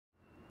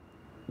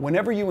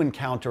Whenever you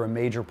encounter a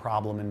major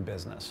problem in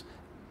business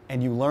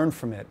and you learn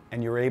from it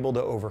and you're able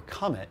to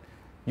overcome it,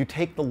 you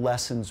take the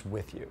lessons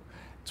with you.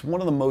 It's one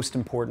of the most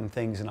important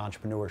things in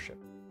entrepreneurship.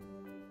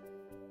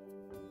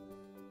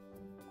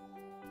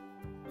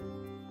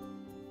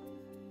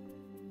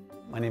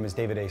 My name is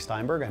David A.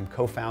 Steinberg. I'm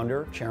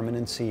co-founder, chairman,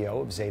 and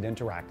CEO of Zeta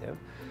Interactive.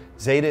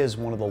 Zeta is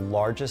one of the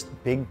largest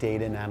big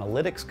data and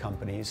analytics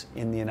companies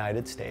in the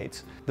United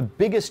States. The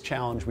biggest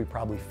challenge we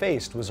probably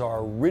faced was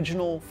our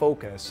original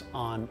focus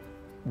on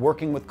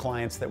working with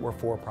clients that were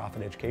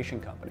for-profit education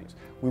companies.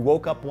 We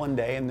woke up one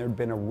day and there'd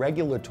been a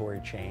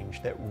regulatory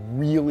change that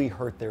really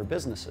hurt their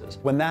businesses.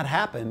 When that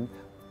happened,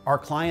 our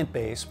client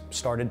base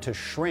started to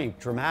shrink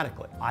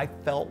dramatically. I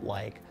felt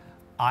like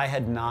I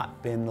had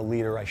not been the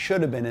leader I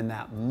should have been in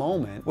that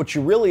moment. What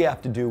you really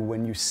have to do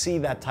when you see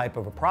that type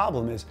of a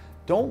problem is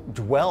don't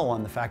dwell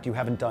on the fact you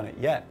haven't done it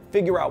yet.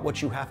 Figure out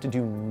what you have to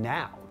do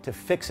now to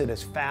fix it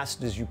as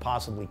fast as you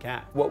possibly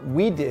can. What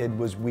we did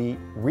was we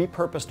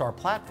repurposed our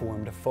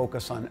platform to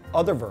focus on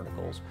other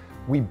verticals.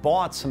 We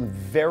bought some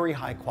very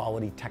high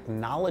quality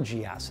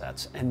technology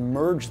assets and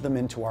merged them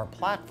into our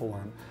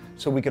platform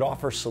so we could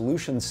offer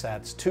solution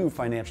sets to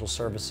financial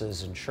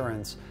services,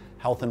 insurance,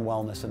 health and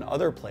wellness, and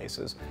other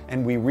places,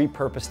 and we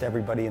repurposed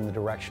everybody in the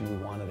direction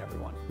we wanted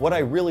everyone. What I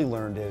really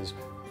learned is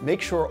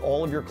make sure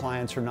all of your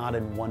clients are not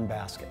in one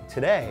basket.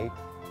 Today,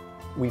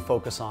 we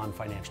focus on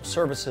financial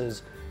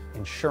services,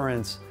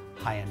 insurance,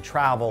 high-end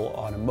travel,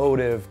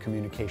 automotive,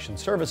 communication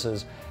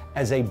services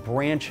as a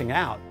branching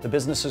out. The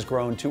business has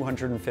grown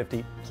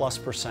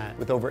 250+%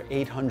 with over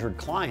 800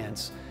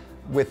 clients,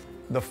 with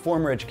the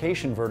former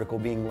education vertical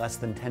being less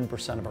than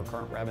 10% of our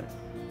current revenue.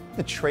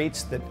 The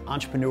traits that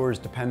entrepreneurs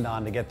depend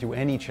on to get through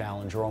any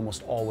challenge are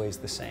almost always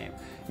the same.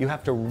 You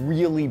have to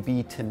really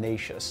be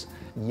tenacious,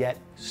 yet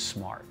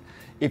smart.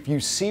 If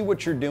you see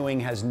what you're doing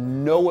has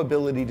no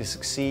ability to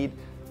succeed,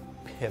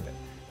 pivot.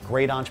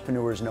 Great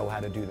entrepreneurs know how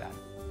to do that.